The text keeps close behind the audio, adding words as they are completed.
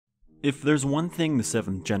If there's one thing the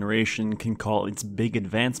 7th generation can call its big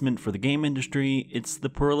advancement for the game industry, it's the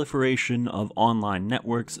proliferation of online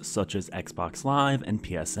networks such as Xbox Live and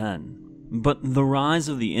PSN. But the rise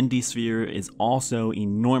of the indie sphere is also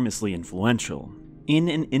enormously influential. In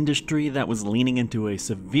an industry that was leaning into a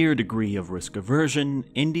severe degree of risk aversion,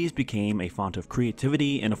 indies became a font of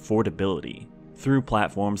creativity and affordability. Through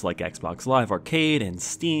platforms like Xbox Live Arcade and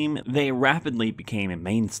Steam, they rapidly became a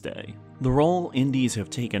mainstay. The role indies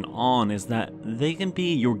have taken on is that they can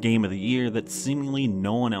be your game of the year that seemingly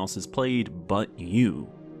no one else has played but you.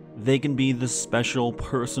 They can be the special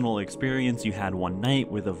personal experience you had one night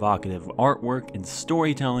with evocative artwork and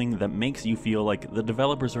storytelling that makes you feel like the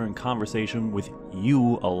developers are in conversation with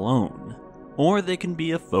you alone. Or they can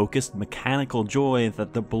be a focused mechanical joy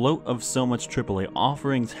that the bloat of so much AAA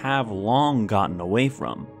offerings have long gotten away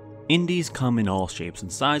from. Indies come in all shapes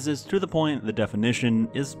and sizes to the point the definition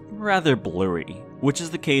is rather blurry, which is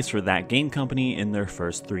the case for Thatgamecompany in their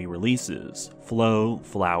first 3 releases, Flow,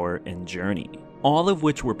 Flower, and Journey, all of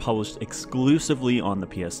which were published exclusively on the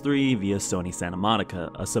PS3 via Sony Santa Monica,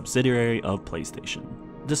 a subsidiary of PlayStation.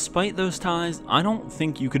 Despite those ties, I don't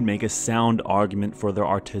think you could make a sound argument for their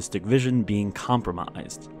artistic vision being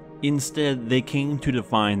compromised. Instead, they came to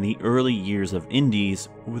define the early years of indies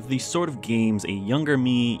with the sort of games a younger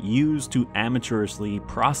me used to amateurishly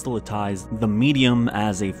proselytize the medium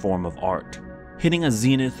as a form of art, hitting a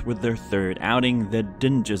zenith with their 3rd outing that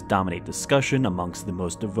didn't just dominate discussion amongst the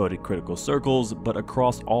most devoted critical circles, but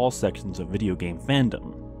across all sections of video game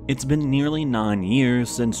fandom. It's been nearly 9 years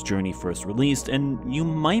since Journey first released, and you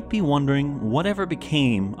might be wondering whatever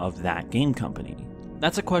became of Thatgamecompany.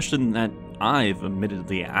 That's a question that I've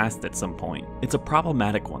admittedly asked at some point. It's a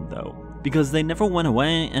problematic one though, because they never went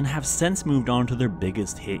away and have since moved on to their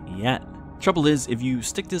biggest hit yet. Trouble is, if you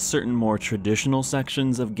stick to certain more traditional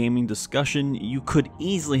sections of gaming discussion, you could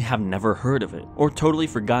easily have never heard of it, or totally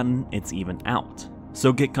forgotten it's even out.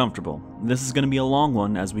 So get comfortable. This is going to be a long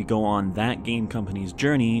one as we go on Thatgamecompany's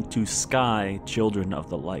journey to Sky, Children of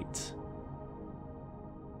the Light.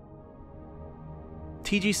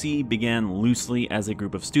 TGC began loosely as a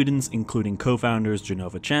group of students including co-founders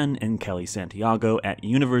Genova Chen and Kelly Santiago at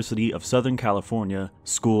University of Southern California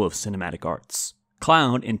School of Cinematic Arts.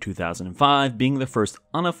 Cloud in 2005 being the first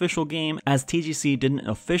unofficial game, as TGC didn't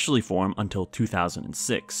officially form until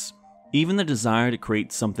 2006. Even the desire to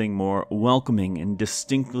create something more welcoming and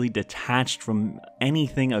distinctly detached from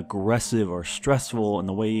anything aggressive or stressful in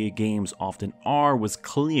the way games often are was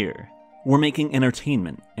clear. We're making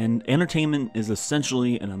entertainment, and entertainment is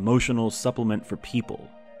essentially an emotional supplement for people.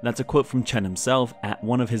 That's a quote from Chen himself at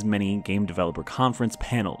one of his many game developer conference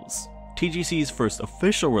panels. TGC's first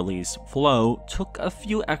official release, Flow, took a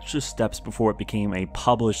few extra steps before it became a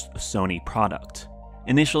published Sony product.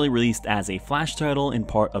 Initially released as a Flash title in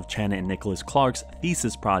part of Chen and Nicholas Clark's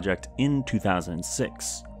thesis project in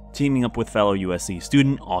 2006, teaming up with fellow USC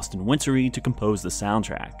student Austin Wintory to compose the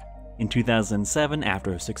soundtrack. In 2007,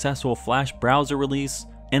 after a successful Flash browser release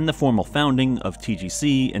and the formal founding of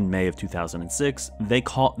TGC in May of 2006, they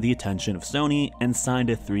caught the attention of Sony and signed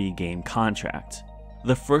a 3-game contract.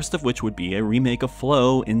 The first of which would be a remake of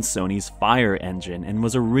Flow in Sony's Fire engine and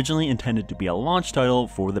was originally intended to be a launch title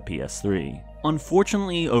for the PS3.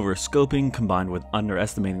 Unfortunately, overscoping combined with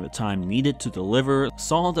underestimating the time needed to deliver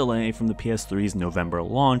saw a delay from the PS3's November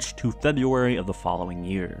launch to February of the following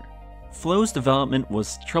year. Flow's development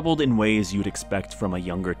was troubled in ways you'd expect from a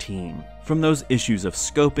younger team. From those issues of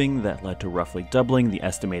scoping that led to roughly doubling the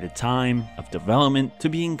estimated time of development to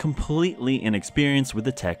being completely inexperienced with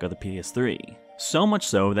the tech of the PS3. So much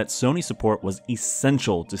so that Sony support was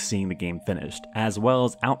essential to seeing the game finished, as well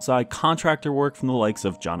as outside contractor work from the likes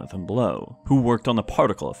of Jonathan Blow, who worked on the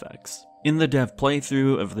particle effects. In the dev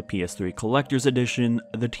playthrough of the PS3 Collector's Edition,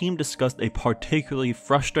 the team discussed a particularly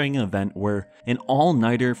frustrating event where an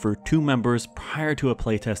all-nighter for 2 members prior to a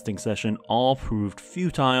playtesting session all proved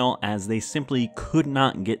futile as they simply could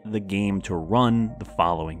not get the game to run the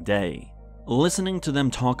following day. Listening to them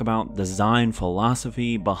talk about design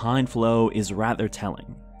philosophy behind Flow is rather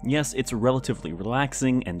telling. Yes, it's relatively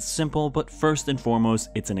relaxing and simple, but first and foremost,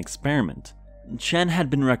 it's an experiment. Chen had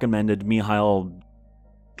been recommended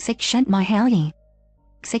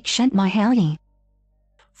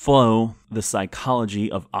Flow, the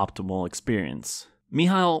psychology of optimal experience.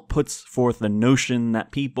 Mihail puts forth the notion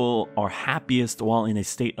that people are happiest while in a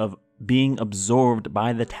state of being absorbed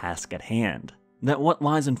by the task at hand. That what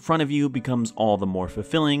lies in front of you becomes all the more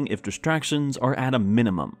fulfilling if distractions are at a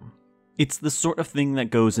minimum. It's the sort of thing that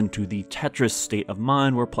goes into the Tetris state of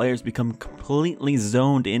mind where players become completely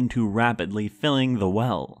zoned into rapidly filling the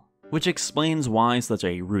well. which explains why such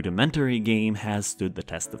a rudimentary game has stood the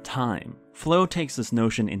test of time. Flow takes this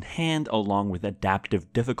notion in hand along with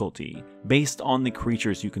adaptive difficulty. Based on the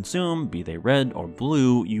creatures you consume, be they red or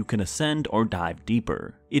blue, you can ascend or dive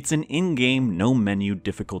deeper. It's an in-game, no-menu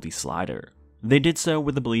difficulty slider. They did so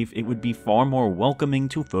with the belief it would be far more welcoming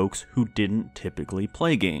to folks who didn't typically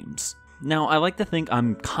play games. Now, I like to think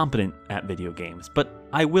I'm competent at video games, but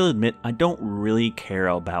I will admit I don't really care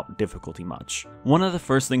about difficulty much. One of the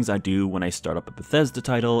first things I do when I start up a Bethesda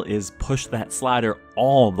title is push that slider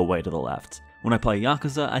all the way to the left. When I play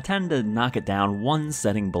Yakuza, I tend to knock it down one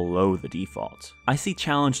setting below the default. I see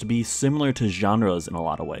challenge to be similar to genres in a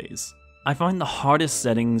lot of ways. I find the hardest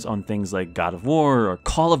settings on things like God of War or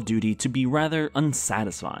Call of Duty to be rather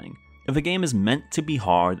unsatisfying. If a game is meant to be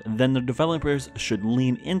hard, then the developers should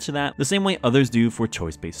lean into that the same way others do for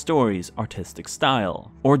choice-based stories, artistic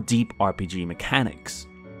style, or deep RPG mechanics.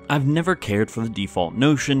 I've never cared for the default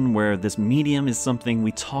notion where this medium is something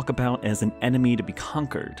we talk about as an enemy to be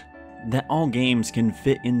conquered. That all games can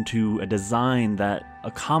fit into a design that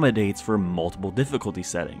accommodates for multiple difficulty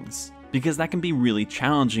settings, because that can be really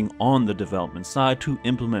challenging on the development side to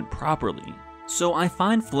implement properly. So I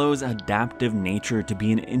find Flow's adaptive nature to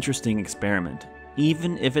be an interesting experiment,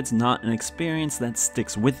 even if it's not an experience that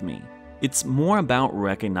sticks with me. It's more about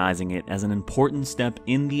recognizing it as an important step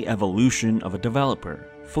in the evolution of a developer.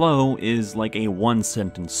 Flow is like a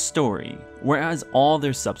one-sentence story, whereas all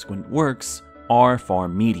their subsequent works are far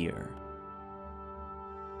meatier.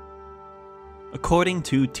 According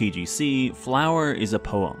to TGC, Flower is a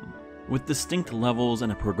poem, with distinct levels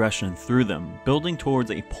and a progression through them, building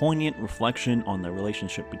towards a poignant reflection on the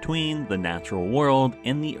relationship between the natural world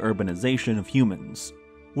and the urbanization of humans,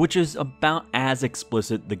 which is about as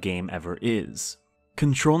explicit the game ever is.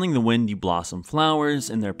 Controlling the wind, you blossom flowers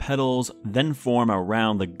and their petals then form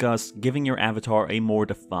around the gusts, giving your avatar a more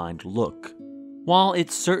defined look. While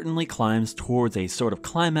it certainly climbs towards a sort of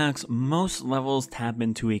climax, most levels tap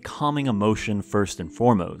into a calming emotion first and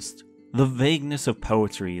foremost. The vagueness of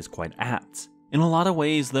poetry is quite apt. In a lot of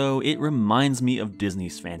ways, though, it reminds me of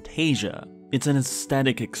Disney's Fantasia. It's an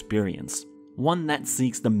aesthetic experience, one that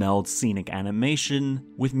seeks to meld scenic animation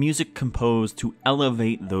with music composed to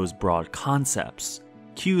elevate those broad concepts.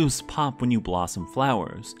 Cues pop when you blossom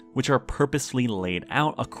flowers, which are purposely laid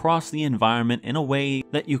out across the environment in a way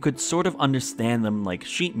that you could sort of understand them like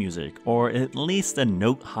sheet music, or at least a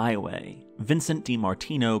note highway. Vincent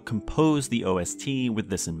Dimartino composed the OST with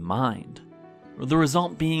this in mind. The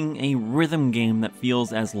result being a rhythm game that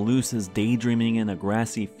feels as loose as daydreaming in a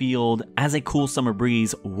grassy field as a cool summer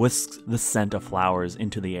breeze whisks the scent of flowers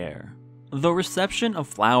into the air. The reception of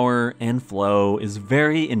Flower and Flow is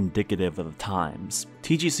very indicative of the times.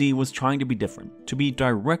 TGC was trying to be different, to be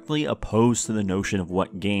directly opposed to the notion of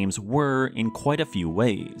what games were in quite a few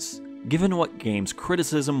ways. Given what games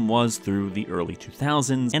criticism was through the early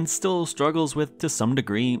 2000s and still struggles with to some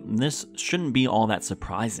degree, this shouldn't be all that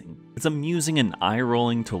surprising. It's amusing and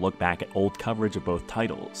eye-rolling to look back at old coverage of both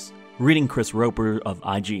titles. Reading Chris Roper of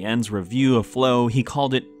IGN's review of Flow, he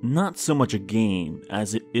called it not so much a game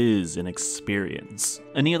as it is an experience.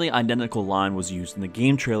 A nearly identical line was used in the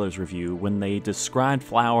Game Trailers review when they described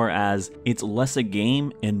Flower as it's less a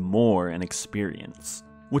game and more an experience,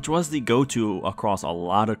 which was the go-to across a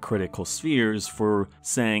lot of critical spheres for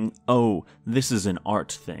saying, oh, this is an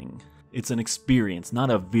art thing. It's an experience, not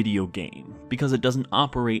a video game, because it doesn't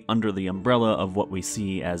operate under the umbrella of what we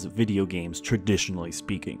see as video games traditionally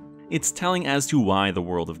speaking. It's telling as to why the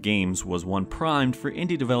world of games was one primed for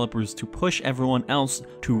indie developers to push everyone else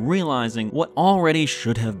to realizing what already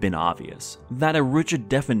should have been obvious, that a rigid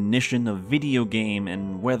definition of video game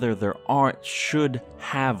and whether their art should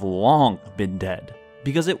have long been dead.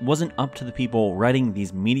 Because it wasn't up to the people writing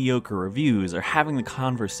these mediocre reviews or having the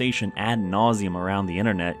conversation ad nauseum around the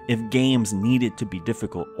internet if games needed to be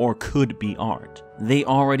difficult or could be art. They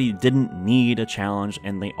already didn't need a challenge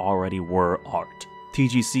and they already were art.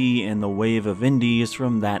 TGC and the wave of indies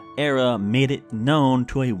from that era made it known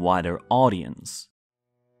to a wider audience.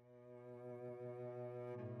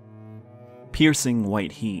 Piercing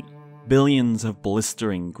white heat, billions of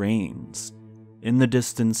blistering grains. In the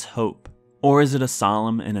distance, hope. Or is it a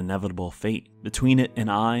solemn and inevitable fate? Between it and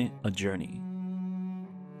I, a journey.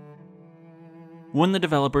 When the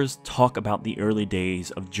developers talk about the early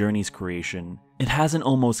days of Journey's creation, it has an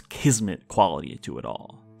almost kismet quality to it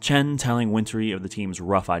all. Chen telling Wintory of the team's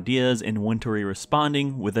rough ideas and Wintory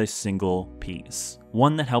responding with a single piece,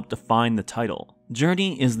 one that helped define the title.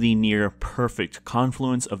 Journey is the near perfect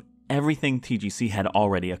confluence of everything TGC had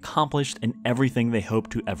already accomplished and everything they hoped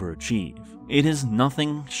to ever achieve. It is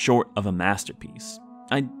nothing short of a masterpiece.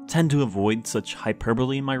 I tend to avoid such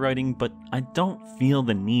hyperbole in my writing, but I don't feel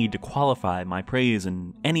the need to qualify my praise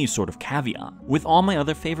in any sort of caveat. With all my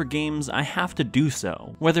other favorite games, I have to do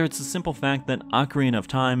so, whether it's the simple fact that Ocarina of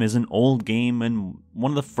Time is an old game and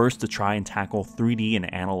one of the first to try and tackle 3D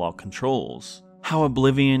and analog controls. How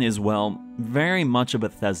Oblivion is, well, very much a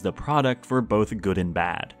Bethesda product for both good and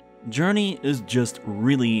bad. Journey is just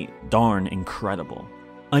really darn incredible.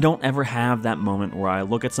 I don't ever have that moment where I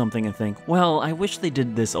look at something and think, well, I wish they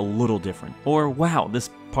did this a little different, or wow, this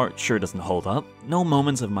part sure doesn't hold up. No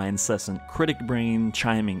moments of my incessant critic brain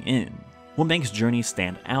chiming in. What makes Journey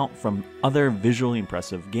stand out from other visually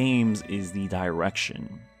impressive games is the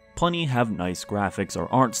direction. Plenty have nice graphics or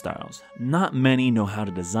art styles. Not many know how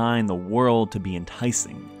to design the world to be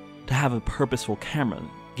enticing, to have a purposeful camera.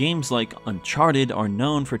 Games like Uncharted are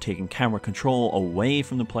known for taking camera control away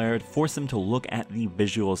from the player to force them to look at the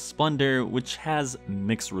visual splendor, which has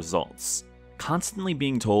mixed results. Constantly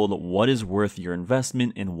being told what is worth your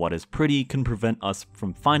investment and what is pretty can prevent us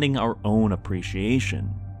from finding our own appreciation.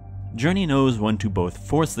 Journey knows when to both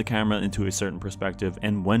force the camera into a certain perspective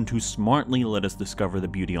and when to smartly let us discover the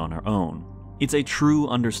beauty on our own. It's a true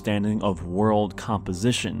understanding of world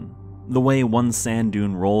composition. The way one sand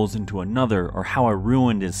dune rolls into another, or how a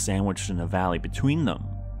ruin is sandwiched in a valley between them.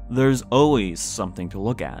 There's always something to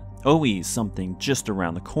look at, always something just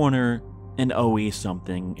around the corner, and always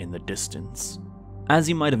something in the distance. As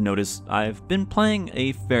you might have noticed, I've been playing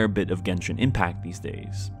a fair bit of Genshin Impact these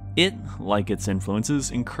days. It, like its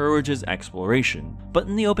influences, encourages exploration, but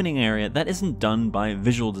in the opening area that isn't done by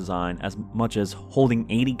visual design as much as holding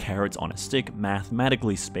 80 carrots on a stick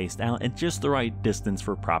mathematically spaced out at just the right distance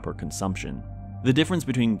for proper consumption. The difference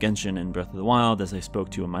between Genshin and Breath of the Wild, as I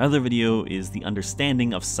spoke to in my other video, is the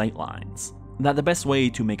understanding of sightlines. That the best way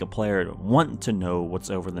to make a player want to know what's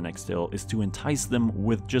over the next hill is to entice them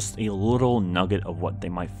with just a little nugget of what they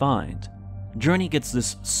might find. Journey gets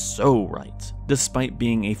this so right, despite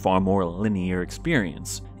being a far more linear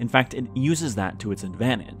experience. In fact, it uses that to its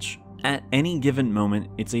advantage. At any given moment,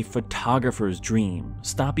 it's a photographer's dream,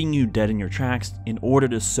 stopping you dead in your tracks in order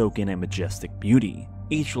to soak in a majestic beauty.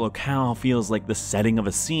 Each locale feels like the setting of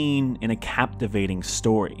a scene in a captivating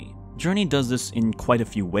story. Journey does this in quite a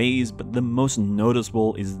few ways, but the most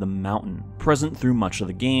noticeable is the mountain. Present through much of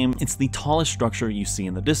the game, it's the tallest structure you see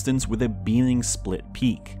in the distance with a beaming split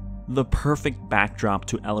peak. The perfect backdrop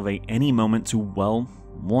to elevate any moment to, well,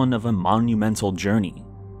 one of a monumental journey.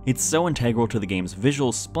 It's so integral to the game's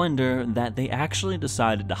visual splendor that they actually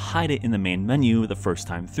decided to hide it in the main menu the first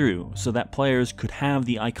time through, so that players could have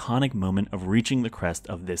the iconic moment of reaching the crest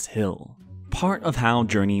of this hill. Part of how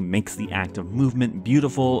Journey makes the act of movement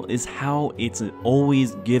beautiful is how it's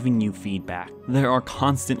always giving you feedback. There are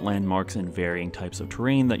constant landmarks and varying types of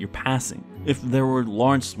terrain that you're passing. If there were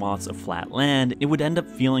large swaths of flat land, it would end up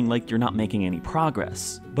feeling like you're not making any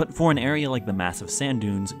progress. But for an area like the massive sand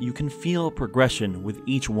dunes, you can feel progression with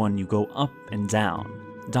each one you go up and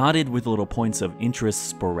down, dotted with little points of interest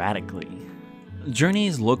sporadically.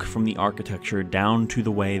 Journey's look from the architecture down to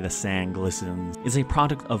the way the sand glistens is a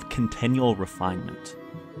product of continual refinement,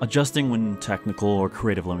 adjusting when technical or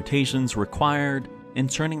creative limitations required and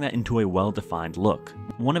turning that into a well-defined look.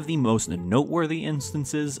 One of the most noteworthy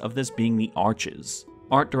instances of this being the arches.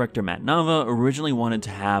 Art director Matt Nava originally wanted to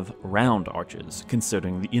have round arches,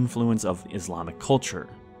 considering the influence of Islamic culture.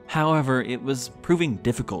 However, it was proving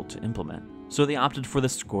difficult to implement, so they opted for the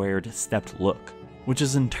squared, stepped look, which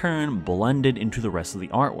is in turn blended into the rest of the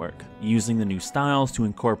artwork, using the new styles to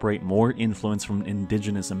incorporate more influence from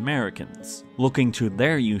indigenous Americans, looking to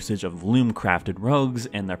their usage of loom-crafted rugs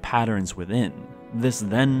and their patterns within. This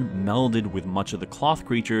then melded with much of the cloth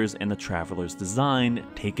creatures and the traveler's design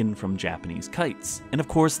taken from Japanese kites. And of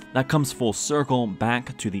course, that comes full circle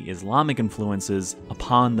back to the Islamic influences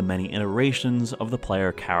upon the many iterations of the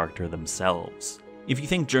player character themselves. If you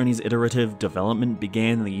think Journey's iterative development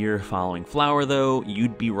began the year following Flower though,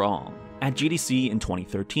 you'd be wrong. At GDC in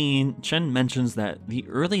 2013, Chen mentions that the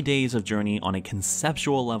early days of Journey on a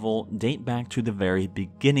conceptual level date back to the very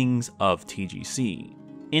beginnings of TGC,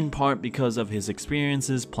 in part because of his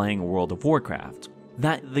experiences playing World of Warcraft.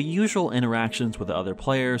 That the usual interactions with the other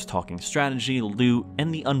players, talking strategy, loot,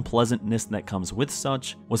 and the unpleasantness that comes with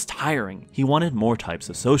such was tiring. He wanted more types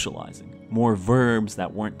of socializing, more verbs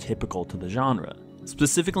that weren't typical to the genre.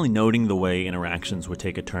 Specifically noting the way interactions would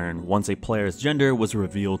take a turn once a player's gender was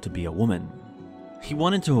revealed to be a woman. He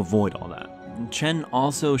wanted to avoid all that. Chen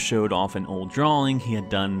also showed off an old drawing he had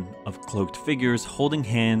done of cloaked figures holding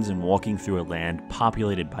hands and walking through a land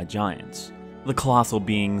populated by giants. The colossal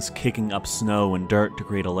beings kicking up snow and dirt to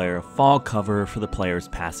create a layer of fog cover for the players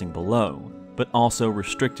passing below, but also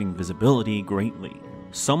restricting visibility greatly.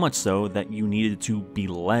 so much so that you needed to be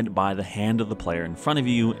led by the hand of the player in front of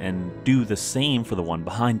you and do the same for the one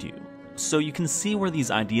behind you. So you can see where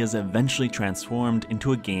these ideas eventually transformed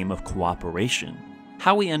into a game of cooperation.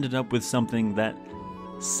 How we ended up with something that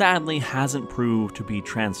sadly hasn't proved to be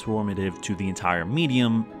transformative to the entire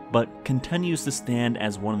medium, but continues to stand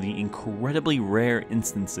as one of the incredibly rare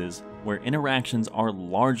instances where interactions are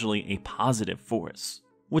largely a positive force.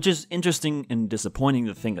 Which is interesting and disappointing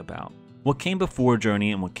to think about. What came before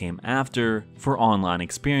Journey and what came after for online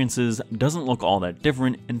experiences doesn't look all that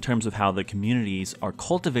different in terms of how the communities are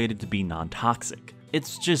cultivated to be non-toxic.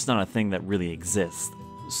 It's just not a thing that really exists.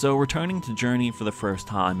 So returning to Journey for the first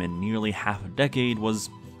time in nearly half a decade was,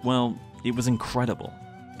 well, it was incredible.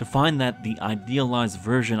 To find that the idealized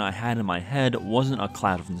version I had in my head wasn't a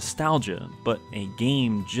cloud of nostalgia, but a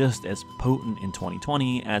game just as potent in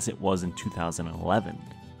 2020 as it was in 2011.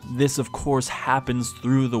 This of course happens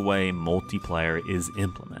through the way multiplayer is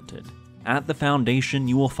implemented. At the foundation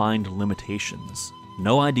you will find limitations.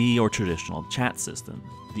 No ID or traditional chat system.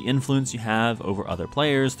 The influence you have over other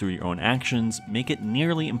players through your own actions make it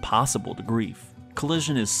nearly impossible to grief.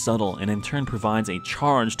 Collision is subtle and in turn provides a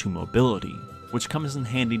charge to mobility, which comes in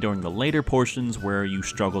handy during the later portions where you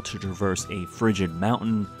struggle to traverse a frigid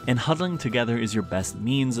mountain, and huddling together is your best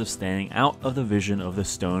means of staying out of the vision of the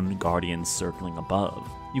stone guardians circling above.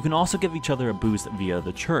 You can also give each other a boost via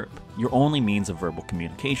the chirp, your only means of verbal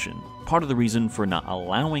communication. Part of the reason for not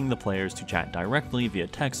allowing the players to chat directly via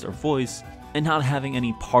text or voice, and not having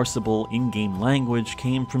any parsable in-game language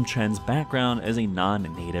came from Chen's background as a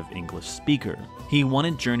non-native English speaker. He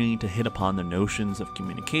wanted Journey to hit upon the notions of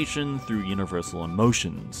communication through universal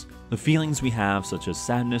emotions, the feelings we have such as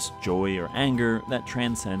sadness, joy, or anger that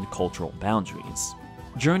transcend cultural boundaries.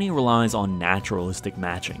 Journey relies on naturalistic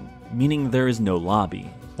matching, meaning there is no lobby,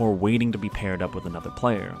 or waiting to be paired up with another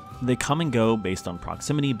player. They come and go based on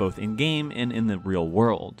proximity both in-game and in the real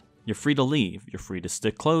world. You're free to leave, you're free to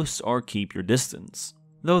stick close or keep your distance.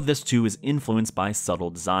 Though this too is influenced by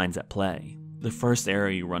subtle designs at play. The first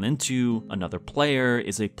area you run into another player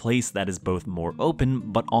is a place that is both more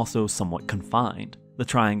open but also somewhat confined. The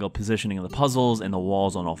triangle positioning of the puzzles and the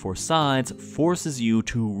walls on all four sides forces you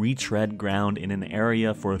to retread ground in an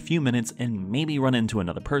area for a few minutes and maybe run into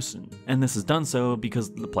another person. And this is done so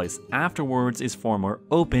because the place afterwards is far more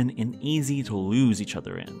open and easy to lose each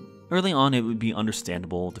other in. Early on, it would be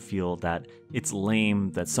understandable to feel that it's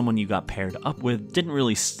lame that someone you got paired up with didn't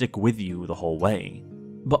really stick with you the whole way.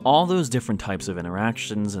 But all those different types of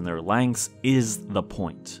interactions and their lengths is the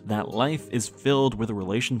point, that life is filled with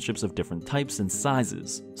relationships of different types and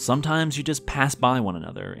sizes. Sometimes you just pass by one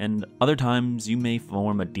another, and other times you may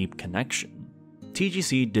form a deep connection.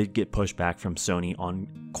 TGC did get pushback from Sony on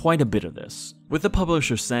quite a bit of this, with the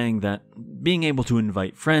publisher saying that being able to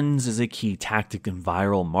invite friends is a key tactic in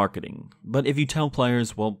viral marketing. But if you tell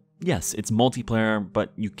players, well, yes, it's multiplayer,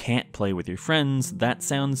 but you can't play with your friends, that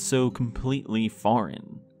sounds so completely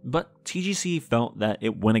foreign. But TGC felt that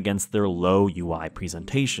it went against their low UI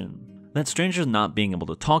presentation. That strangers not being able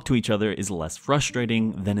to talk to each other is less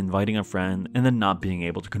frustrating than inviting a friend and then not being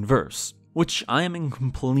able to converse, which I am in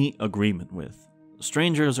complete agreement with.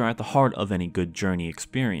 Strangers are at the heart of any good Journey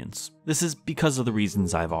experience. This is because of the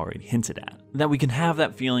reasons I've already hinted at. That we can have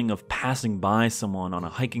that feeling of passing by someone on a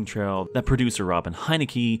hiking trail that producer Robin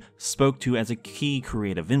Heineke spoke to as a key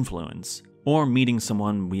creative influence, or meeting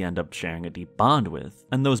someone we end up sharing a deep bond with,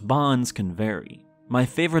 and those bonds can vary. My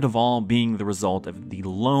favorite of all being the result of the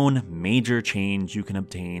lone major change you can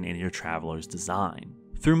obtain in your traveler's design.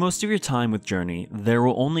 Through most of your time with Journey, there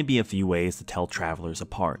will only be a few ways to tell travelers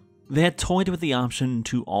apart. They had toyed with the option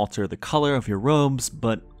to alter the color of your robes,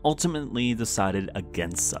 but ultimately decided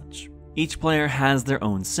against such. Each player has their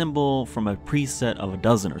own symbol from a preset of a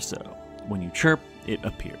dozen or so. When you chirp, it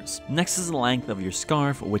appears. Next is the length of your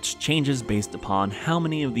scarf, which changes based upon how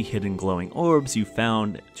many of the hidden glowing orbs you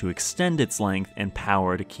found to extend its length and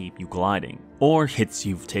power to keep you gliding, or hits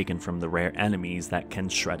you've taken from the rare enemies that can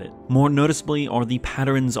shred it. More noticeably are the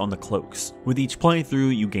patterns on the cloaks. With each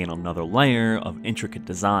playthrough, you gain another layer of intricate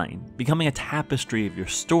design, becoming a tapestry of your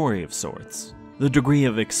story of sorts. The degree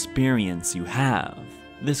of experience you have.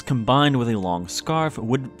 This combined with a long scarf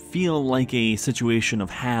would feel like a situation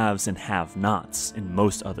of haves and have-nots in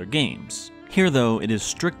most other games. Here though, it is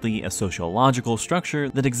strictly a sociological structure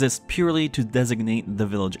that exists purely to designate the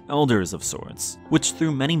village elders of sorts, which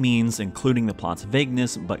through many means, including the plot's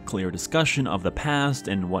vagueness but clear discussion of the past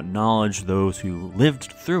and what knowledge those who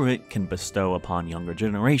lived through it can bestow upon younger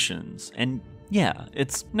generations, and yeah,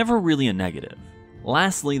 it's never really a negative.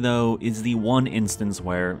 Lastly though is the one instance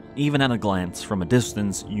where, even at a glance from a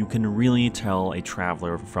distance, you can really tell a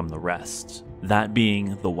traveler from the rest. that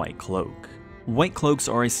being the White Cloak. White Cloaks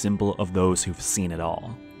are a symbol of those who've seen it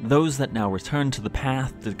all, those that now return to the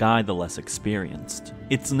path to guide the less experienced.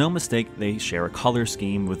 It's no mistake they share a color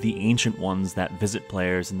scheme with the ancient ones that visit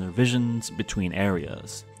players in their visions between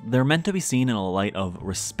areas. They're meant to be seen in a light of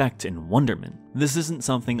respect and wonderment. This isn't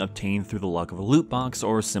something obtained through the luck of a loot box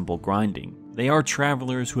or simple grinding. They are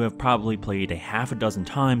travelers who have probably played a half a dozen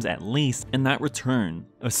times at least, and that return,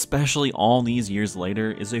 especially all these years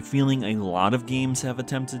later, is a feeling a lot of games have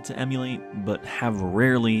attempted to emulate, but have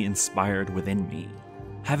rarely inspired within me.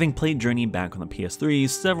 Having played Journey back on the PS3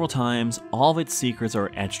 several times, all of its secrets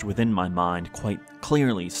are etched within my mind quite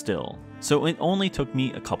clearly still, so it only took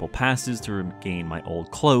me a couple passes to regain my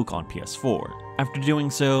old cloak on PS4. After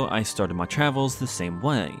doing so, I started my travels the same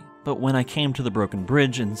way, but when I came to the broken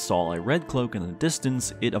bridge and saw a red cloak in the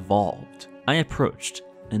distance, it evolved. I approached,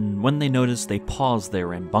 and when they noticed, they paused their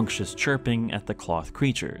rambunctious chirping at the cloth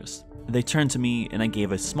creatures. They turned to me and I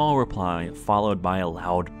gave a small reply followed by a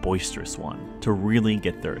loud, boisterous one to really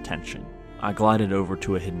get their attention. I glided over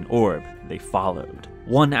to a hidden orb. They followed.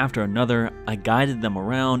 One after another, I guided them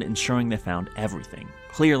around, ensuring they found everything.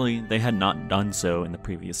 Clearly, they had not done so in the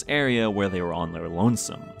previous area where they were on their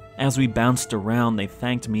lonesome. As we bounced around, they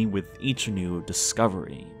thanked me with each new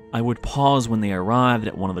discovery. I would pause when they arrived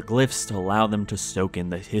at one of the glyphs to allow them to soak in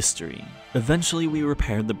the history. Eventually we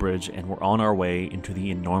repaired the bridge and were on our way into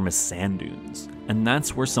the enormous sand dunes, and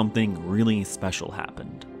that's where something really special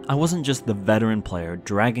happened. I wasn't just the veteran player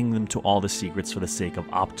dragging them to all the secrets for the sake of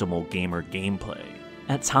optimal gamer gameplay.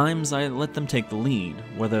 At times I let them take the lead,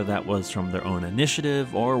 whether that was from their own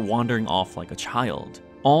initiative or wandering off like a child,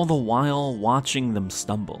 all the while watching them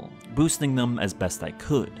stumble, boosting them as best I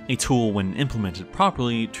could. A tool, when implemented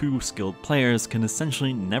properly, two skilled players can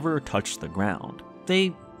essentially never touch the ground.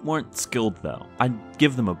 They weren't skilled though. I'd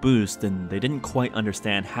give them a boost and they didn't quite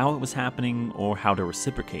understand how it was happening or how to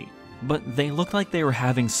reciprocate, but they looked like they were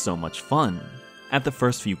having so much fun. At the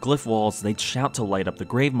first few glyph walls, they'd shout to light up the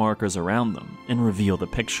grave markers around them and reveal the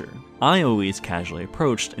picture. I always casually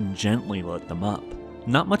approached and gently lit them up.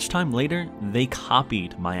 Not much time later, they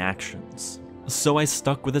copied my actions. So I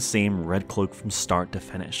stuck with the same red cloak from start to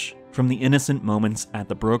finish. From the innocent moments at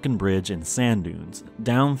the broken bridge and sand dunes,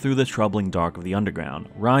 down through the troubling dark of the underground,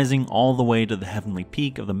 rising all the way to the heavenly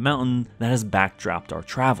peak of the mountain that has backdropped our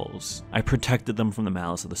travels. I protected them from the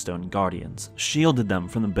malice of the stone guardians, shielded them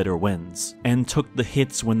from the bitter winds, and took the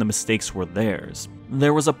hits when the mistakes were theirs.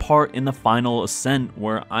 There was a part in the final ascent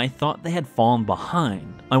where I thought they had fallen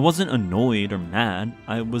behind. I wasn't annoyed or mad,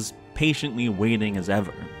 I was patiently waiting as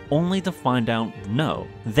ever, only to find out no,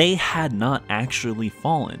 they had not actually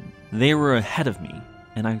fallen. They were ahead of me,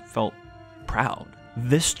 and I felt proud.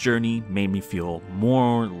 This journey made me feel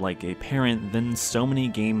more like a parent than so many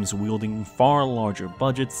games wielding far larger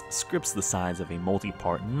budgets, scripts the size of a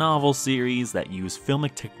multi-part novel series that use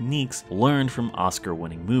filmic techniques learned from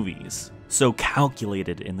Oscar-winning movies. So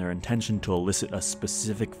calculated in their intention to elicit a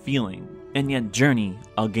specific feeling. And yet Journey,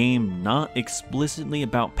 a game not explicitly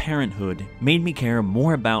about parenthood, made me care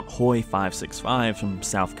more about Hoi 565 from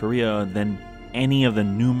South Korea than any of the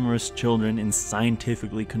numerous children in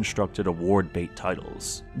scientifically constructed award bait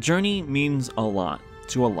titles. Journey means a lot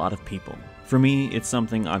to a lot of people. For me, it's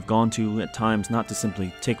something I've gone to at times not to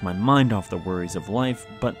simply take my mind off the worries of life,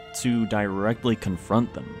 but to directly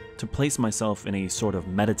confront them, to place myself in a sort of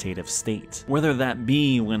meditative state. Whether that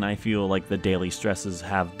be when I feel like the daily stresses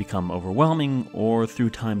have become overwhelming, or through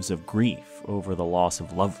times of grief over the loss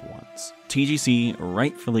of loved ones. TGC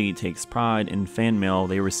rightfully takes pride in fan mail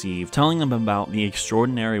they receive telling them about the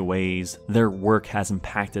extraordinary ways their work has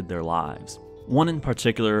impacted their lives. One in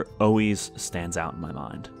particular always stands out in my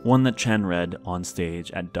mind, one that Chen read on stage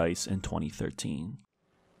at DICE in 2013.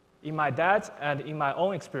 In my dad's and in my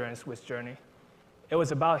own experience with Journey, it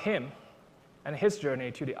was about him and his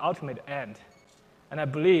journey to the ultimate end. And I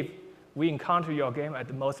believe we encounter your game at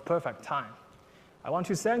the most perfect time. I want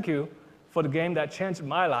to thank you for the game that changed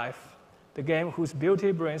my life, the game whose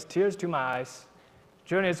beauty brings tears to my eyes.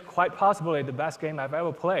 Journey is quite possibly the best game I've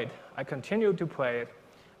ever played. I continue to play it,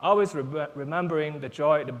 always remembering the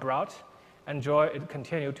joy it brought and joy it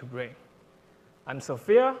continued to bring. I'm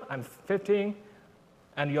Sophia, I'm 15,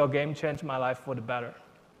 and your game changed my life for the better.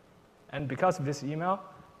 And because of this email,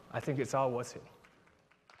 I think it's all worth it.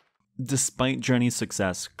 Despite Journey's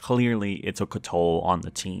success, clearly it took a toll on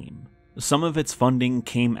the team. Some of its funding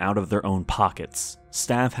came out of their own pockets.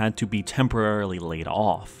 Staff had to be temporarily laid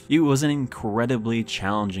off. It was an incredibly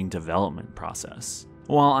challenging development process.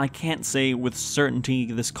 While I can't say with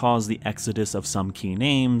certainty this caused the exodus of some key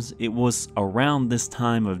names, it was around this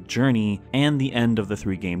time of Journey and the end of the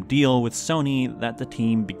 3-game deal with Sony that the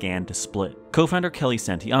team began to split. Co-founder Kelly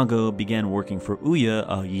Santiago began working for Ouya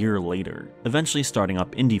a year later, eventually starting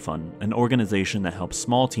up IndieFund, an organization that helps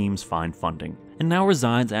small teams find funding, and now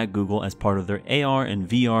resides at Google as part of their AR and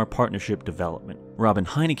VR partnership development. Robin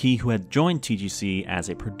Heineke, who had joined TGC as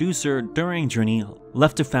a producer during Journey,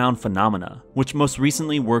 left to found Phenomena, which most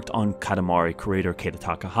recently worked on Katamari creator Keita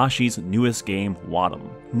Takahashi's newest game,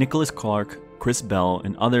 Wadum. Nicholas Clark, Chris Bell,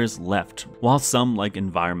 and others left, while some, like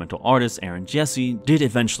environmental artist Aaron Jesse, did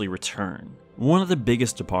eventually return. One of the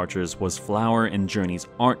biggest departures was Flower and Journey's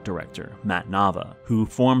art director, Matt Nava, who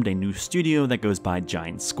formed a new studio that goes by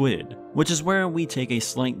Giant Squid, which is where we take a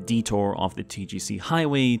slight detour off the TGC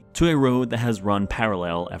highway to a road that has run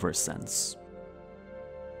parallel ever since.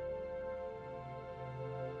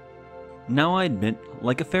 Now I admit,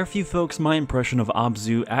 like a fair few folks, my impression of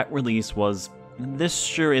Abzu at release was, this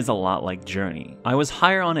sure is a lot like Journey. I was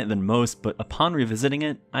higher on it than most, but upon revisiting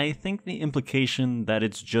it, I think the implication that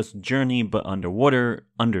it's just Journey but underwater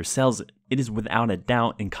undersells it. It is without a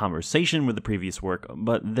doubt in conversation with the previous work,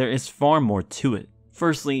 but there is far more to it.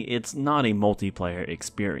 Firstly, it's not a multiplayer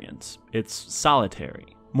experience. It's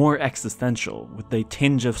solitary, more existential, with a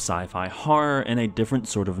tinge of sci-fi horror and a different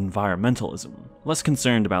sort of environmentalism. Less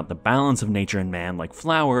concerned about the balance of nature and man like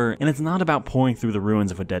Flower, and it's not about pouring through the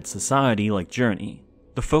ruins of a dead society like Journey.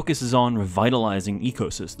 The focus is on revitalizing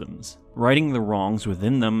ecosystems, righting the wrongs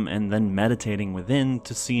within them, and then meditating within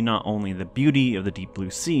to see not only the beauty of the deep blue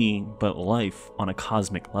sea, but life on a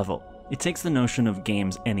cosmic level. It takes the notion of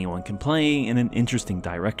games anyone can play in an interesting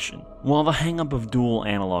direction. While the hang-up of dual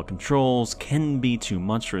analog controls can be too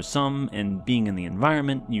much for some, and being in the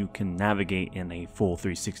environment you can navigate in a full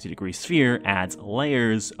 360-degree sphere adds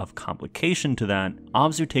layers of complication to that,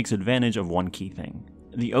 Abzu takes advantage of one key thing.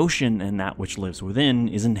 The ocean and that which lives within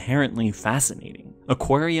is inherently fascinating.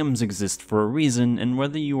 Aquariums exist for a reason, and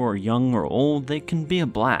whether you are young or old, they can be a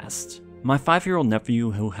blast. My 5-year-old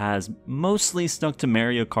nephew, who has mostly stuck to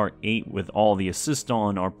Mario Kart 8 with all the assist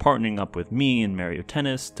on or partnering up with me in Mario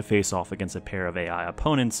Tennis to face off against a pair of AI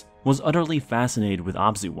opponents, was utterly fascinated with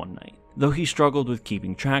Abzu one night. Though he struggled with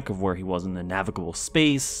keeping track of where he was in the navigable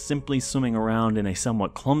space, simply swimming around in a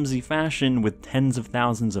somewhat clumsy fashion with tens of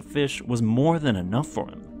thousands of fish was more than enough for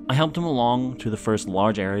him. I helped him along to the first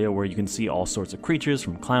large area where you can see all sorts of creatures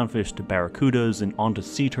from clownfish to barracudas and onto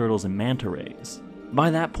sea turtles and manta rays. By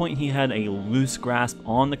that point, he had a loose grasp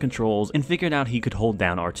on the controls and figured out he could hold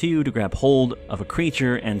down R2 to grab hold of a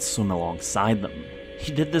creature and swim alongside them.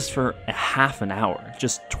 He did this for a half an hour,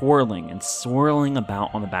 just twirling and swirling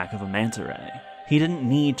about on the back of a manta ray. He didn't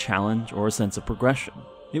need challenge or a sense of progression.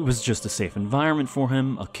 It was just a safe environment for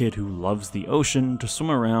him, a kid who loves the ocean, to swim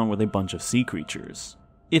around with a bunch of sea creatures.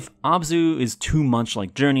 If Abzu is too much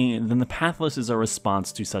like Journey, then the Pathless is a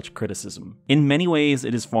response to such criticism. In many ways,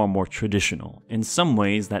 it is far more traditional. In some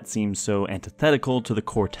ways, that seems so antithetical to the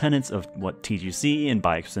core tenets of what TGC, and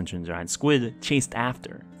by extension Giant Squid, chased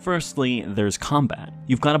after. Firstly, there's combat.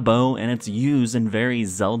 You've got a bow, and it's used in very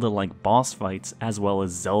Zelda-like boss fights, as well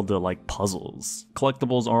as Zelda-like puzzles.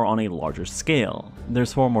 Collectibles are on a larger scale.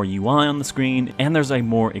 There's far more UI on the screen, and there's a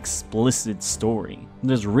more explicit story.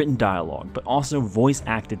 There's written dialogue, but also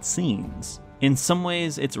voice-acted scenes. In some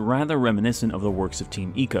ways, it's rather reminiscent of the works of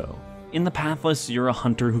Team Ico. In the Pathless, you're a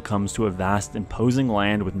hunter who comes to a vast, imposing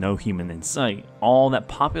land with no human in sight. All that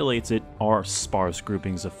populates it are sparse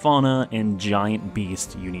groupings of fauna and giant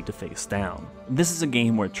beasts you need to face down. This is a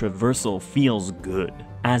game where traversal feels good,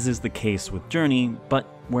 as is the case with Journey, but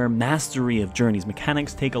where mastery of Journey's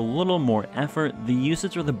mechanics take a little more effort, the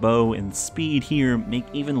usage of the bow and speed here make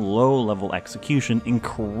even low-level execution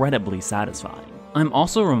incredibly satisfying. I'm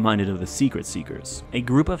also reminded of the Secret Seekers, a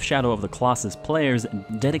group of Shadow of the Colossus players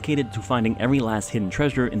dedicated to finding every last hidden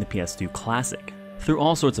treasure in the PS2 Classic. Through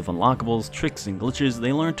all sorts of unlockables, tricks, and glitches,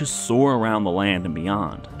 they learn to soar around the land and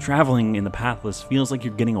beyond. Traveling in the Pathless feels like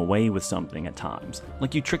you're getting away with something at times,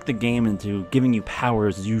 like you trick the game into giving you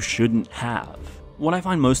powers you shouldn't have. What I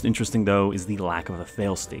find most interesting though is the lack of a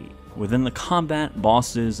fail state. Within the combat,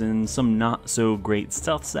 bosses, and some not so great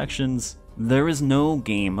stealth sections, there is no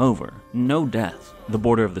game over, no death. The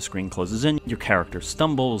border of the screen closes in, your character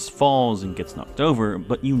stumbles, falls, and gets knocked over,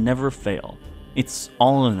 but you never fail. It's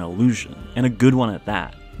all an illusion, and a good one at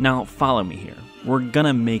that. Now follow me here. We're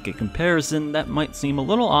gonna make a comparison that might seem a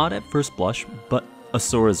little odd at first blush, but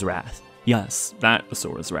Asura's Wrath. Yes, that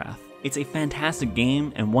Asura's Wrath. It's a fantastic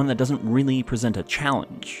game, and one that doesn't really present a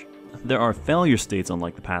challenge. There are failure states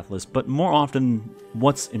unlike the Pathless, but more often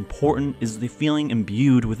what's important is the feeling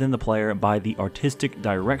imbued within the player by the artistic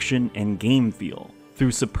direction and game feel. Through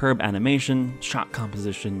superb animation, shot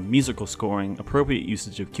composition, musical scoring, appropriate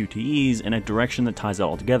usage of QTEs, and a direction that ties it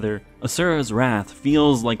all together, Asura's Wrath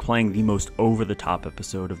feels like playing the most over-the-top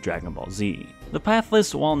episode of Dragon Ball Z. The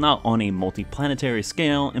Pathless, while not on a multi-planetary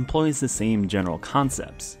scale, employs the same general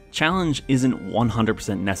concepts. Challenge isn't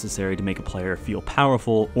 100% necessary to make a player feel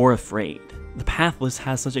powerful or afraid. The Pathless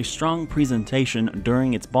has such a strong presentation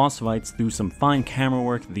during its boss fights through some fine camera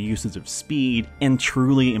work, the usage of speed, and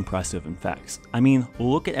truly impressive effects. I mean,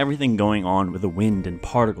 look at everything going on with the wind and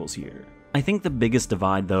particles here. I think the biggest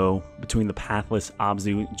divide though, between the Pathless,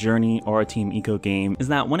 Abzu, Journey, or a Team Eco game is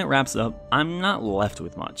that when it wraps up, I'm not left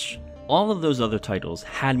with much. All of those other titles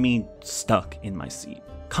had me stuck in my seat,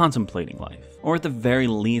 contemplating life, or at the very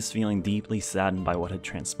least feeling deeply saddened by what had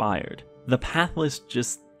transpired. The Pathless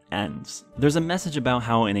just ends. There's a message about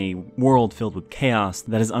how in a world filled with chaos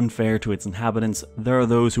that is unfair to its inhabitants, there are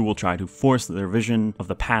those who will try to force their vision of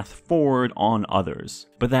the path forward on others,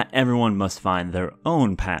 but that everyone must find their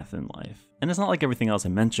own path in life. And it's not like everything else I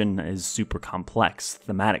mentioned is super complex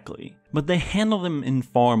thematically, but they handle them in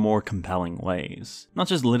far more compelling ways, not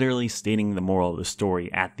just literally stating the moral of the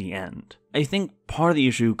story at the end. I think part of the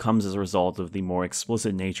issue comes as a result of the more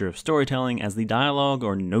explicit nature of storytelling, as the dialogue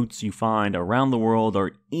or notes you find around the world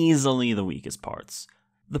are easily the weakest parts.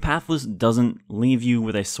 The Pathless doesn't leave you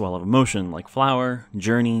with a swell of emotion like Flower,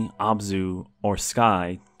 Journey, Abzu, or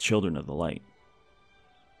Sky, Children of the Light.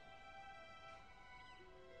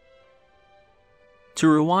 To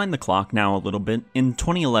rewind the clock now a little bit, in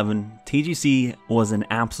 2011, TGC was an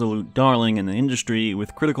absolute darling in the industry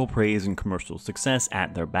with critical praise and commercial success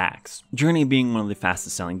at their backs, Journey being one of the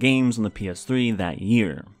fastest selling games on the PS3 that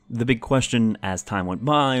year. The big question as time went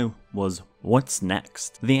by was, what's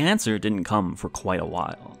next? The answer didn't come for quite a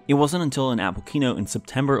while. It wasn't until an Apple keynote in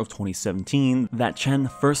September of 2017 that Chen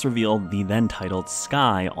first revealed the then titled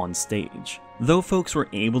Sky on stage. Though folks were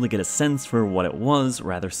able to get a sense for what it was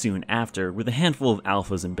rather soon after with a handful of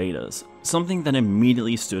alphas and betas, something that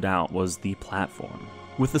immediately stood out was the platform.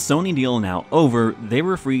 With the Sony deal now over, they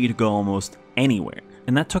were free to go almost anywhere,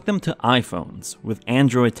 and that took them to iPhones, with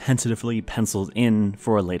Android tentatively penciled in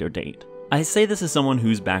for a later date. I say this as someone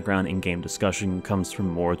whose background in game discussion comes from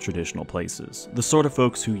more traditional places, the sort of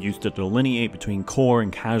folks who used to delineate between core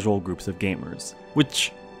and casual groups of gamers,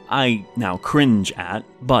 which I now cringe at,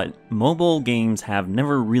 but mobile games have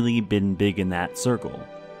never really been big in that circle.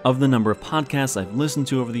 Of the number of podcasts I've listened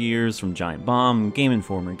to over the years, from Giant Bomb, Game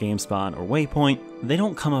Informer, GameSpot, or Waypoint, they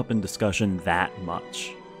don't come up in discussion that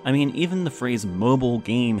much. I mean, even the phrase mobile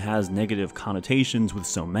game has negative connotations with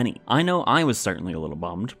so many. I know I was certainly a little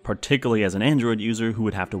bummed, particularly as an Android user who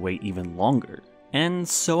would have to wait even longer. And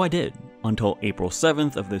so I did, until April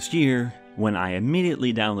 7th of this year, when I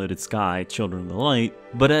immediately downloaded Sky, Children of the Light,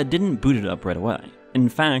 but I didn't boot it up right away. In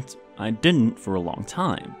fact, I didn't for a long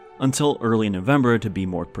time, until early November to be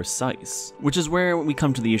more precise, which is where we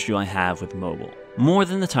come to the issue I have with mobile. More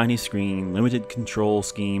than the tiny screen, limited control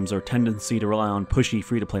schemes, or tendency to rely on pushy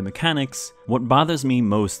free-to-play mechanics, what bothers me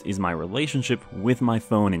most is my relationship with my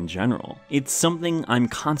phone in general. It's something I'm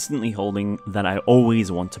constantly holding that I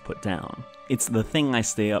always want to put down. It's the thing I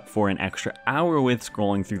stay up for an extra hour with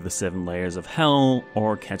scrolling through the 7 layers of hell,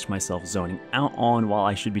 or catch myself zoning out on while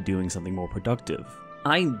I should be doing something more productive.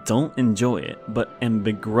 I don't enjoy it, but am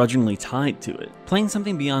begrudgingly tied to it. Playing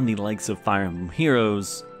something beyond the likes of Fire Emblem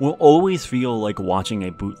Heroes will always feel like watching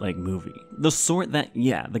a bootleg movie. The sort that,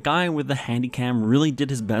 yeah, the guy with the handycam really did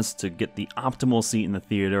his best to get the optimal seat in the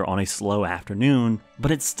theater on a slow afternoon, but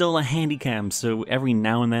it's still a handycam, so every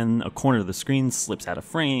now and then a corner of the screen slips out of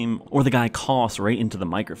frame, or the guy coughs right into the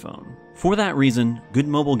microphone. For that reason, good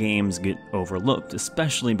mobile games get overlooked,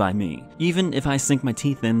 especially by me. Even if I sink my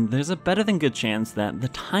teeth in, there's a better than good chance that the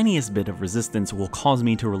tiniest bit of resistance will cause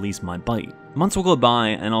me to release my bite. Months will go by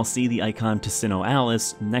and I'll see the icon Ticino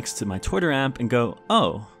Alice next to my Twitter app and go,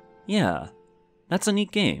 oh, yeah, that's a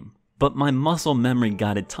neat game. But my muscle memory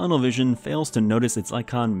guided tunnel vision fails to notice its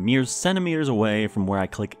icon mere centimeters away from where I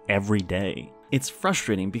click every day. It's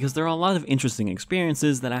frustrating because there are a lot of interesting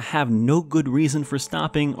experiences that I have no good reason for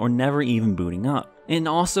stopping or never even booting up. And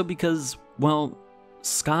also because, well,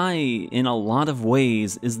 Sky in a lot of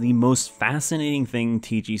ways is the most fascinating thing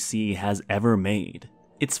TGC has ever made.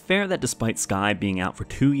 It's fair that despite Sky being out for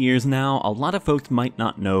 2 years now, a lot of folks might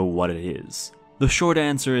not know what it is. The short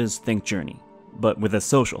answer is think Journey, but with a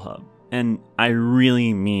social hub. And I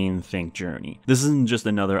really mean think Journey. This isn't just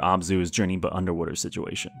another Abzu's Journey but underwater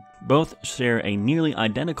situation. Both share a nearly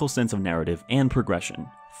identical sense of narrative and progression.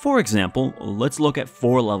 For example, let's look at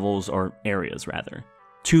 4 levels, or areas rather.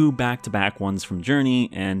 2 back-to-back ones from Journey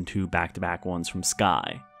and 2 back-to-back ones from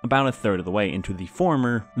Sky. About a third of the way into the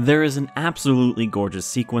former, there is an absolutely gorgeous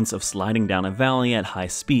sequence of sliding down a valley at high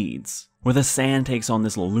speeds, where the sand takes on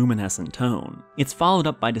this luminescent tone. It's followed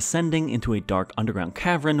up by descending into a dark underground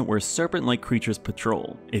cavern where serpent-like creatures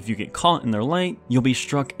patrol. If you get caught in their light, you'll be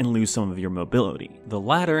struck and lose some of your mobility. The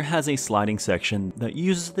latter has a sliding section that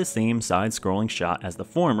uses the same side-scrolling shot as the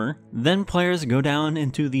former. Then players go down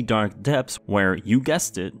into the dark depths where, you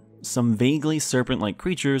guessed it, some vaguely serpent-like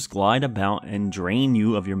creatures glide about and drain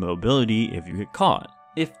you of your mobility if you get caught.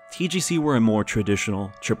 If TGC were a more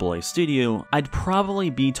traditional AAA studio, I'd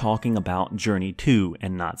probably be talking about Journey 2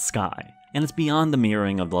 and not Sky, and it's beyond the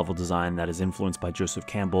mirroring of level design that is influenced by Joseph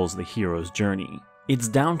Campbell's The Hero's Journey. It's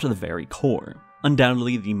down to the very core.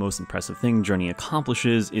 Undoubtedly, the most impressive thing Journey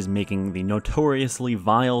accomplishes is making the notoriously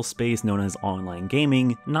vile space known as online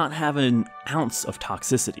gaming not have an ounce of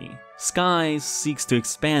toxicity. Sky seeks to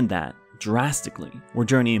expand that drastically. Where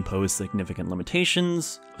Journey imposed significant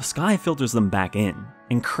limitations, Sky filters them back in,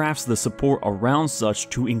 and crafts the support around such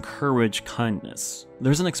to encourage kindness.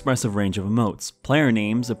 There's an expressive range of emotes, player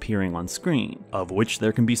names appearing on screen, of which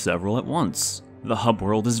there can be several at once. The hub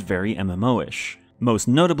world is very MMO-ish. Most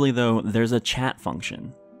notably though, there's a chat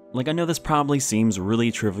function. Like, I know this probably seems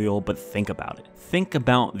really trivial, but think about it. Think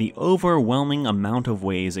about the overwhelming amount of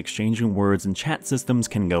ways exchanging words in chat systems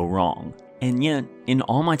can go wrong. And yet, in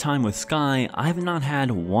all my time with Sky, I've not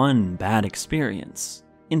had one bad experience.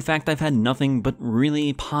 In fact, I've had nothing but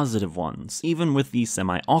really positive ones. Even with these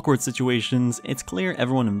semi-awkward situations, it's clear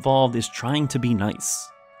everyone involved is trying to be nice.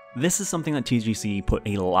 This is something that TGC put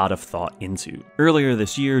a lot of thought into. Earlier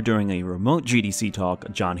this year, during a remote GDC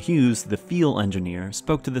talk, John Hughes, the Feel engineer,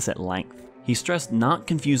 spoke to this at length. He stressed not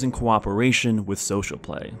confusing cooperation with social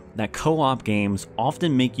play, that co-op games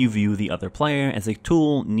often make you view the other player as a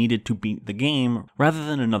tool needed to beat the game, rather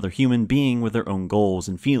than another human being with their own goals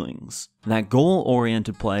and feelings. That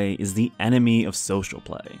goal-oriented play is the enemy of social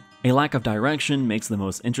play. A lack of direction makes the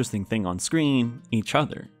most interesting thing on screen each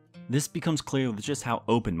other. This becomes clear with just how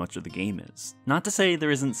open much of the game is. Not to say there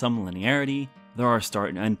isn't some linearity, there are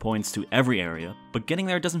start and end points to every area, but getting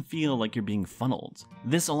there doesn't feel like you're being funneled.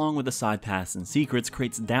 This, along with the side paths and secrets,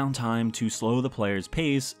 creates downtime to slow the player's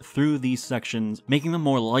pace through these sections, making them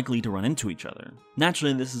more likely to run into each other.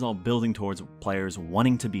 Naturally, this is all building towards players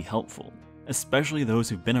wanting to be helpful, especially those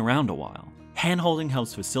who've been around a while. Handholding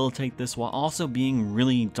helps facilitate this while also being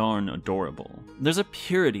really darn adorable. There's a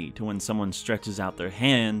purity to when someone stretches out their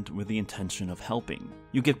hand with the intention of helping.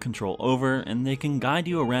 You give control over, and they can guide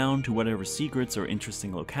you around to whatever secrets or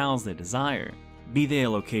interesting locales they desire. Be they a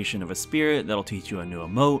location of a spirit that'll teach you a new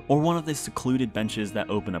emote, or one of the secluded benches that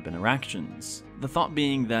open up interactions. The thought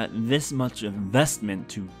being that this much investment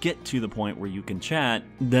to get to the point where you can chat,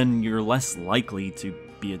 then you're less likely to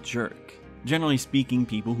be a jerk. Generally speaking,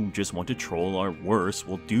 people who just want to troll or worse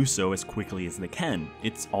will do so as quickly as they can.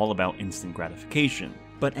 It's all about instant gratification.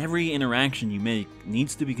 But every interaction you make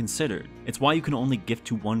needs to be considered. It's why you can only gift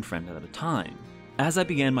to one friend at a time. As I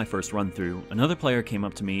began my first run through, another player came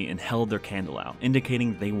up to me and held their candle out,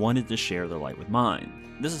 indicating they wanted to share their light with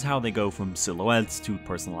mine. This is how they go from silhouettes to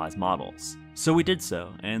personalized models. So we did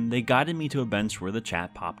so, and they guided me to a bench where the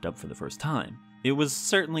chat popped up for the first time. It was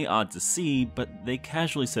certainly odd to see, but they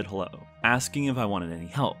casually said hello, asking if I wanted any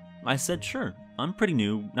help. I said sure, I'm pretty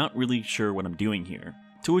new, not really sure what I'm doing here.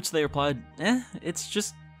 To which they replied, it's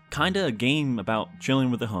just kinda a game about chilling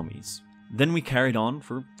with the homies. Then we carried on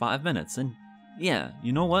for 5 minutes, and yeah,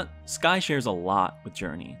 you know what? Sky shares a lot with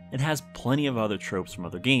Journey. It has plenty of other tropes from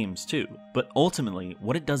other games too, but ultimately,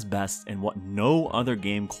 what it does best and what no other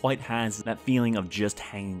game quite has is that feeling of just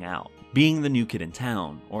hanging out. Being the new kid in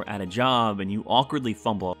town, or at a job and you awkwardly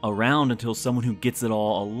fumble around until someone who gets it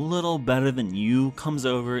all a little better than you comes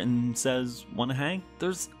over and says, wanna hang?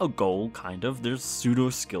 There's a goal, kind of, there's pseudo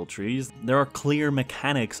skill trees, there are clear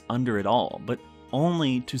mechanics under it all, but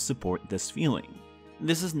only to support this feeling.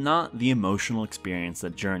 This is not the emotional experience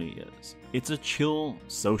that Journey is. It's a chill,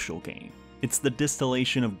 social game. It's the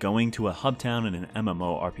distillation of going to a hub town in an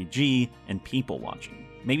MMORPG and people watching.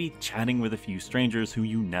 Maybe chatting with a few strangers who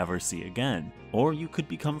you never see again, or you could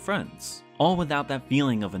become friends. All without that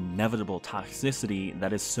feeling of inevitable toxicity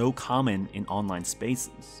that is so common in online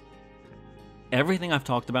spaces. Everything I've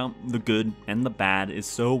talked about, the good and the bad, is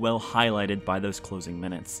so well highlighted by those closing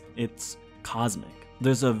minutes. It's cosmic.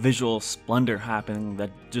 There's a visual splendor happening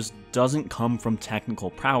that just doesn't come from technical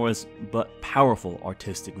prowess, but powerful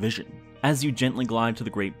artistic vision. As you gently glide to the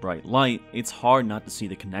great bright light, it's hard not to see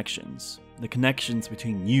the connections. The connections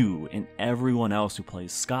between you and everyone else who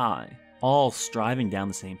plays Sky, all striving down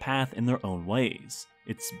the same path in their own ways.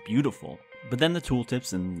 It's beautiful. But then the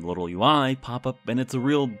tooltips and little UI pop up and it's a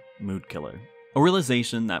real mood killer. A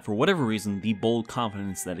realization that for whatever reason, the bold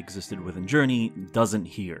confidence that existed within Journey doesn't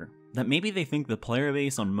here. That maybe they think the player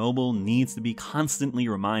base on mobile needs to be constantly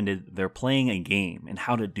reminded they're playing a game and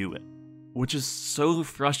how to do it. Which is so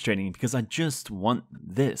frustrating because I just want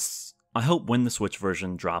this. I hope when the Switch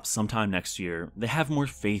version drops sometime next year, they have more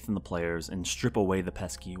faith in the players and strip away the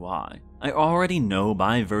pesky UI. I already know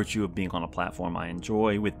by virtue of being on a platform I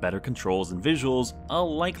enjoy with better controls and visuals,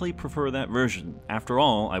 I'll likely prefer that version. After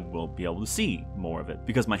all, I will be able to see more of it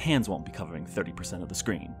because my hands won't be covering 30% of the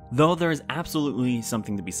screen. Though there is absolutely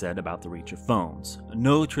something to be said about the reach of phones.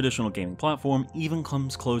 No traditional gaming platform even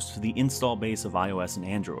comes close to the install base of iOS and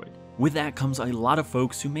Android. With that comes a lot of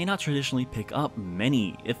folks who may not traditionally pick up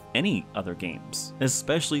many, if any, other games.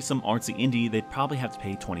 Especially some artsy indie they'd probably have to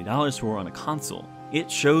pay $20 for on a console. It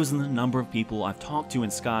shows in the number of people I've talked to in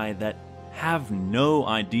Sky that have no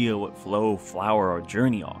idea what Flow, Flower, or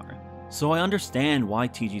Journey are. So I understand why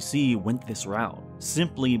TGC went this route,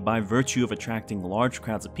 simply by virtue of attracting large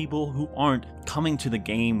crowds of people who aren't coming to the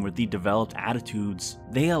game with the developed attitudes.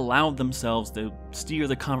 They allowed themselves to steer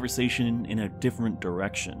the conversation in a different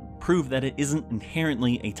direction, prove that it isn't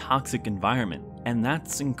inherently a toxic environment, and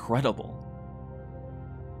that's incredible.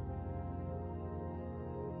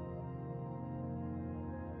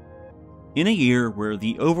 In a year where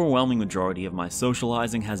the overwhelming majority of my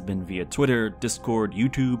socializing has been via Twitter, Discord,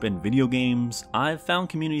 YouTube, and video games, I've found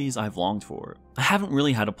communities I've longed for. I haven't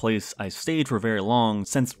really had a place I've stayed for very long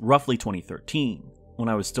since roughly 2013, when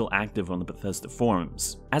I was still active on the Bethesda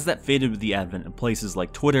forums. As that faded with the advent of places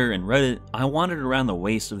like Twitter and Reddit, I wandered around the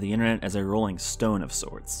waste of the internet as a rolling stone of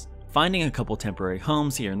sorts, finding a couple temporary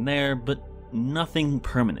homes here and there, but nothing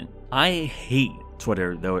permanent. I hate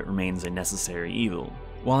Twitter, though it remains a necessary evil.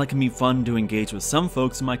 While it can be fun to engage with some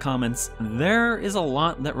folks in my comments, there is a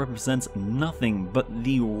lot that represents nothing but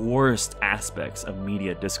the worst aspects of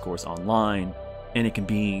media discourse online, and it can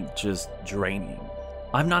be just draining.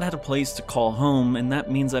 I've not had a place to call home, and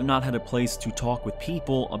that means I've not had a place to talk with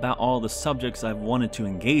people about all the subjects I've wanted to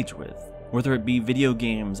engage with, whether it be video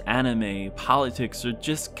games, anime, politics, or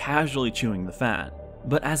just casually chewing the fat.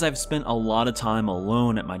 But as I've spent a lot of time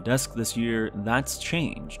alone at my desk this year, that's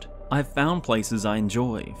changed. I've found places I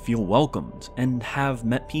enjoy, feel welcomed, and have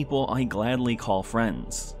met people I gladly call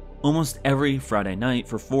friends. Almost every Friday night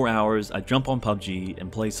for 4 hours, I jump on PUBG and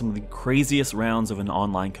play some of the craziest rounds of an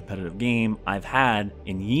online competitive game I've had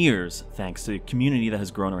in years thanks to a community that has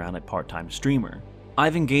grown around a part-time streamer.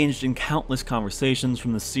 I've engaged in countless conversations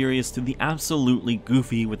from the serious to the absolutely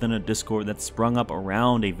goofy within a Discord that's sprung up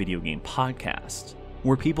around a video game podcast,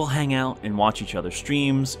 where people hang out and watch each other's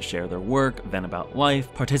streams, share their work, vent about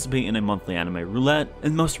life, participate in a monthly anime roulette,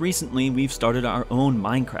 and most recently we've started our own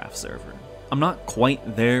Minecraft server. I'm not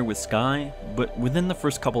quite there with Sky, but within the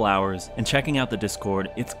first couple hours and checking out the Discord,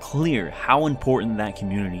 it's clear how important that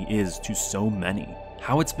community is to so many,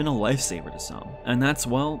 how it's been a lifesaver to some. And that's,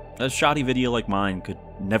 well, a shoddy video like mine could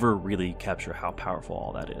never really capture how powerful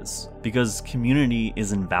all that is, because community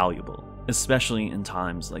is invaluable, especially in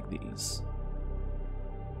times like these.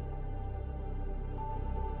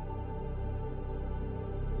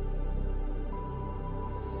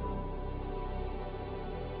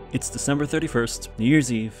 It's December 31st, New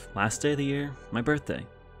Year's Eve, last day of the year, my birthday.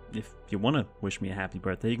 If you want to wish me a happy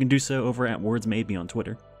birthday, you can do so over at WordsMaybe on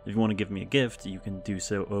Twitter. If you want to give me a gift, you can do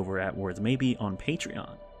so over at WordsMaybe on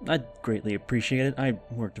Patreon. I'd greatly appreciate it. I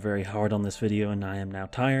worked very hard on this video and I am now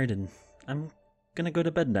tired and I'm gonna go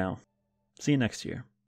to bed now. See you next year.